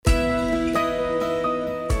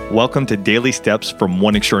Welcome to Daily Steps from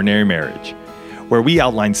One Extraordinary Marriage, where we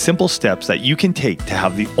outline simple steps that you can take to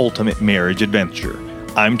have the ultimate marriage adventure.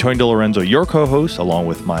 I'm Tony DeLorenzo, your co-host, along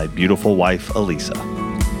with my beautiful wife, Elisa.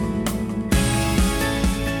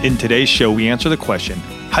 In today's show, we answer the question,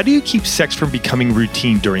 how do you keep sex from becoming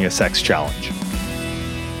routine during a sex challenge?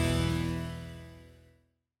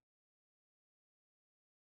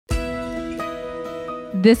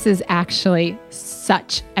 This is actually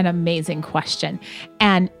such an amazing question.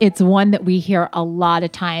 And it's one that we hear a lot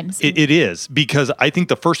of times. It is, because I think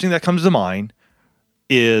the first thing that comes to mind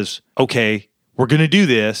is, okay, we're going to do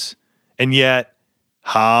this, and yet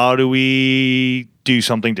how do we do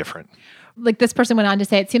something different? Like this person went on to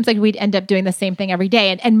say, it seems like we'd end up doing the same thing every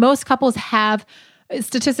day. And most couples have,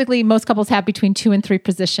 statistically, most couples have between 2 and 3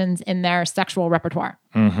 positions in their sexual repertoire.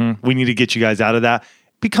 Mm-hmm. We need to get you guys out of that.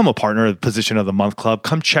 Become a partner of the Position of the Month Club.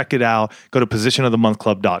 Come check it out. Go to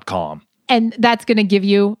positionofthemonthclub.com. And that's going to give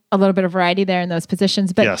you a little bit of variety there in those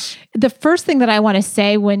positions. But yes, the first thing that I want to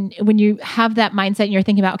say when you have that mindset and you're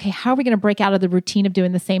thinking about, okay, how are we going to break out of the routine of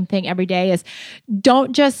doing the same thing every day, is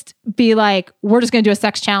don't just be like, we're just going to do a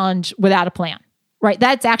sex challenge without a plan. Right.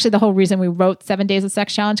 That's actually the whole reason we wrote 7 Days of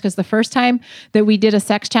Sex Challenge, because the first time that we did a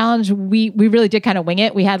sex challenge, we really did kind of wing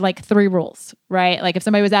it. We had like 3 rules, right? Like if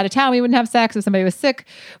somebody was out of town, we wouldn't have sex. If somebody was sick,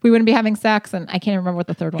 we wouldn't be having sex. And I can't remember what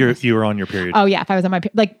the third one was. You were on your period. Oh yeah. If I was on my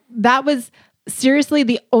period. Like that was seriously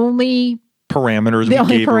the only parameters we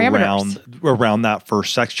gave around that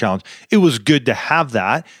first sex challenge. It was good to have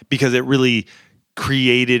that because it really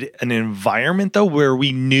created an environment though where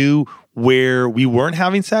we knew where we weren't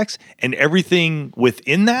having sex, and everything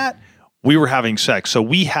within that, we were having sex. So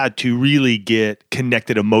we had to really get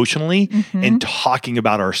connected emotionally and talking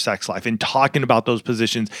about our sex life and talking about those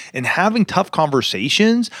positions and having tough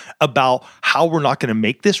conversations about how we're not going to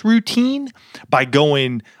make this routine by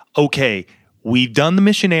going, okay, we've done the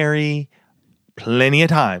missionary plenty of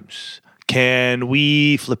times. Can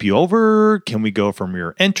we flip you over? Can we go from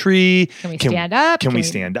your entry? Can we stand up? Can we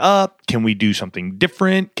stand up? Can we do something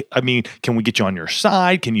different? I mean, can we get you on your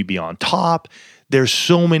side? Can you be on top? There's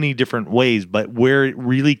so many different ways, but where it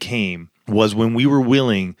really came was when we were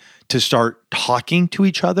willing to start talking to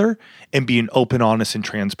each other and being open, honest, and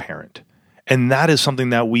transparent. And that is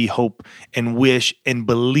something that we hope and wish and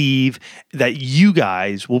believe that you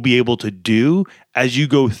guys will be able to do as you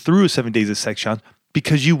go through 7 Days of Sex Challenge,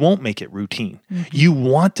 because you won't make it routine. You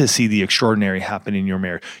want to see the extraordinary happen in your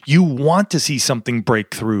marriage. You want to see something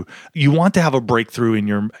break through. You want to have a breakthrough in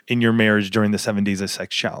your marriage during the 7 Days of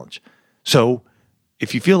Sex Challenge. So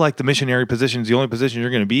if you feel like the missionary position is the only position you're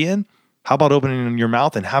going to be in, how about opening your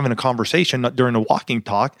mouth and having a conversation during a walking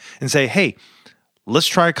talk and say, hey, let's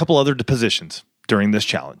try a couple other positions during this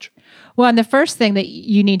challenge. Well, and the first thing that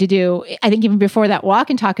you need to do, I think even before that walk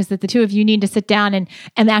and talk, is that the two of you need to sit down and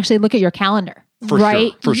actually look at your calendar. For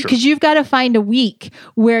sure. Because you've got to find a week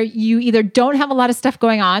where you either don't have a lot of stuff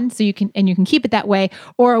going on, so you can keep it that way,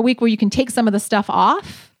 or a week where you can take some of the stuff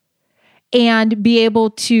off and be able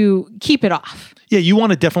to keep it off. Yeah, you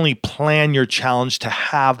want to definitely plan your challenge to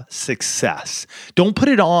have success. Don't put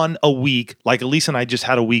it on a week like Elisa and I just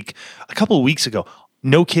had a couple of weeks ago.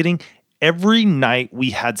 No kidding. Every night we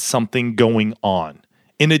had something going on.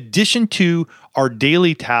 In addition to our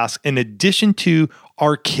daily tasks, in addition to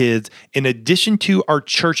our kids, in addition to our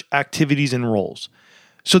church activities and roles.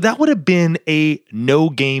 So that would have been a no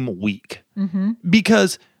game week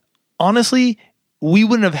because honestly, we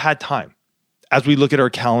wouldn't have had time as we look at our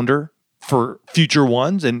calendar for future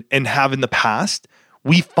ones and have in the past.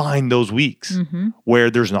 We find those weeks where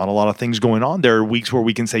there's not a lot of things going on. There are weeks where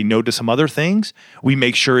we can say no to some other things. We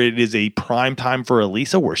make sure it is a prime time for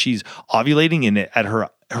Elisa where she's ovulating at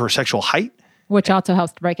her sexual height. Which also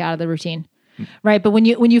helps to break out of the routine, right? But when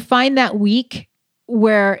you find that week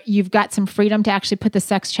where you've got some freedom to actually put the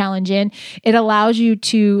sex challenge in, it allows you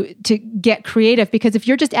to get creative. Because if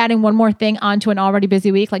you're just adding one more thing onto an already busy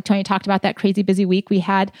week, like Tony talked about that crazy busy week we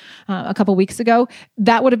had a couple weeks ago,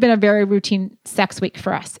 that would have been a very routine sex week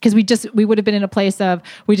for us. Because we would have been in a place of,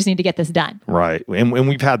 we just need to get this done. Right. And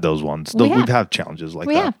we've had those ones. We've had challenges like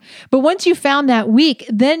that. We have. But once you found that week,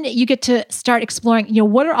 then you get to start exploring,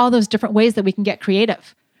 what are all those different ways that we can get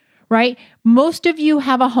creative? Right? Most of you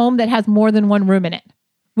have a home that has more than one room in it,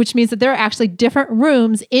 which means that there are actually different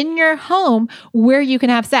rooms in your home where you can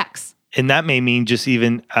have sex. And that may mean just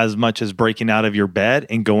even as much as breaking out of your bed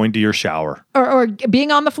and going to your shower. Or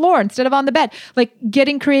being on the floor instead of on the bed. Like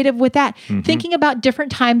getting creative with that. Thinking about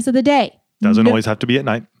different times of the day. Doesn't always have to be at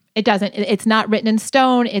night. It doesn't. It's not written in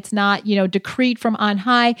stone. It's not, decreed from on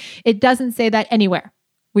high. It doesn't say that anywhere.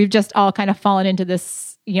 We've just all kind of fallen into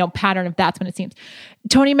this, pattern if that's when it seems.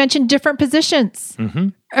 Tony mentioned different positions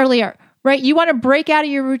earlier, right? You want to break out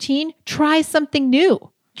of your routine, try something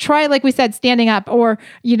new. Try, like we said, standing up or,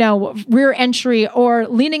 rear entry or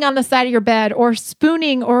leaning on the side of your bed or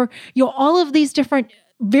spooning or, all of these different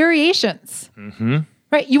variations,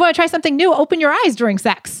 right? You want to try something new, open your eyes during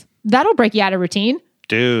sex. That'll break you out of routine.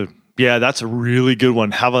 Dude. Yeah, that's a really good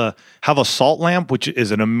one. Have a salt lamp, which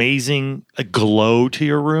is an amazing glow to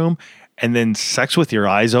your room, and then sex with your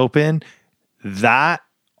eyes open. That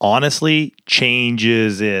honestly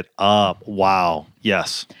changes it up. Wow.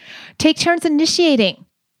 Yes. Take turns initiating,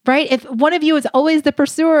 right? If one of you is always the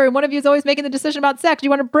pursuer and one of you is always making the decision about sex, you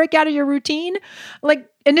want to break out of your routine, like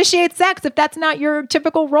initiate sex if that's not your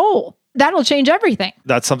typical role. That'll change everything.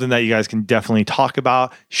 That's something that you guys can definitely talk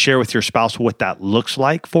about, share with your spouse what that looks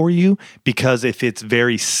like for you, because if it's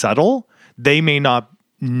very subtle, they may not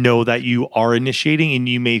know that you are initiating and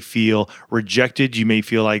you may feel rejected. You may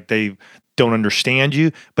feel like they don't understand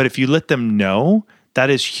you. But if you let them know, that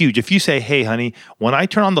is huge. If you say, hey, honey, when I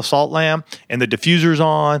turn on the salt lamp and the diffuser's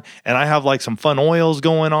on and I have like some fun oils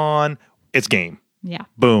going on, it's game. Yeah.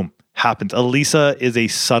 Boom. Happens. Elisa is a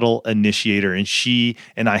subtle initiator, and she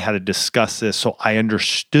and I had to discuss this, so I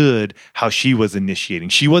understood how she was initiating.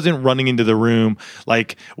 She wasn't running into the room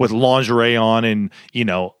like with lingerie on and,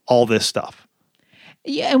 all this stuff.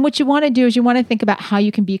 Yeah, and what you want to do is you want to think about how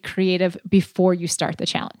you can be creative before you start the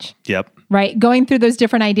challenge. Yep. Right? Going through those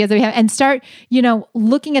different ideas that we have and start,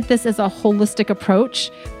 looking at this as a holistic approach,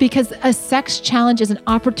 because a sex challenge is an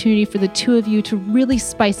opportunity for the two of you to really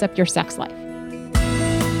spice up your sex life.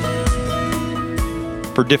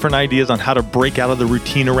 For different ideas on how to break out of the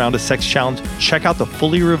routine around a sex challenge, check out the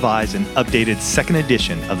fully revised and updated second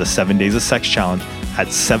edition of the 7 Days of Sex Challenge at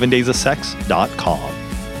 7daysofsex.com.